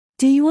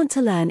Do you want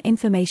to learn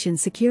information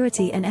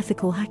security and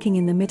ethical hacking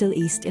in the Middle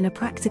East in a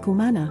practical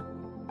manner?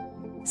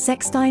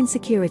 Sextine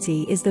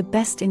Security is the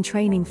best in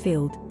training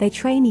field. They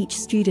train each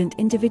student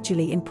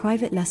individually in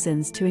private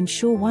lessons to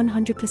ensure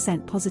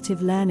 100%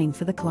 positive learning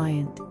for the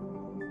client.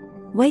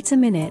 Wait a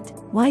minute,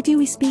 why do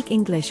we speak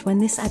English when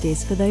this ad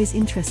is for those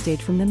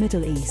interested from the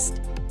Middle East?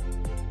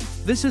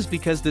 This is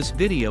because this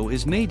video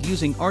is made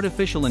using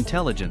artificial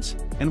intelligence,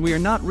 and we are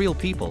not real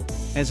people,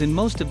 as in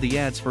most of the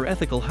ads for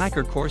ethical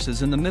hacker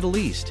courses in the Middle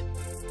East.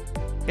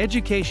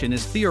 Education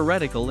is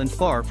theoretical and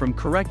far from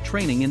correct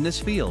training in this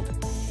field.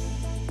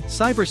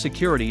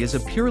 Cybersecurity is a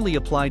purely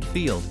applied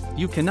field,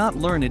 you cannot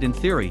learn it in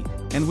theory,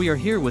 and we are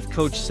here with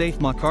Coach Saif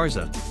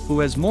Mkhariza, who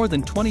has more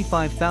than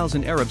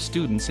 25,000 Arab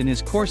students in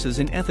his courses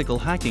in ethical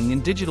hacking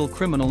and digital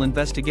criminal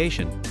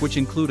investigation, which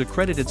include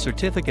accredited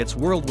certificates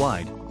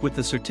worldwide, with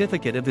the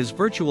certificate of his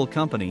virtual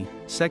company,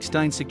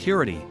 Sextine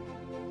Security.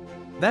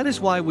 That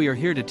is why we are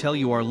here to tell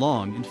you our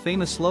long and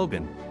famous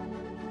slogan.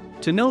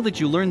 To know that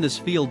you learn this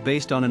field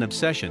based on an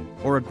obsession,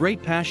 or a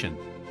great passion,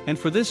 and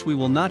for this we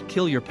will not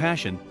kill your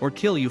passion or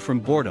kill you from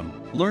boredom.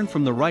 Learn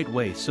from the right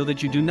way so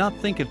that you do not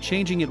think of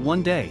changing it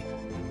one day.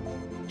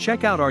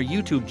 Check out our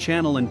YouTube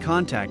channel and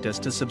contact us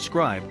to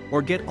subscribe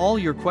or get all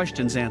your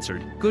questions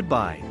answered.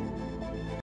 Goodbye.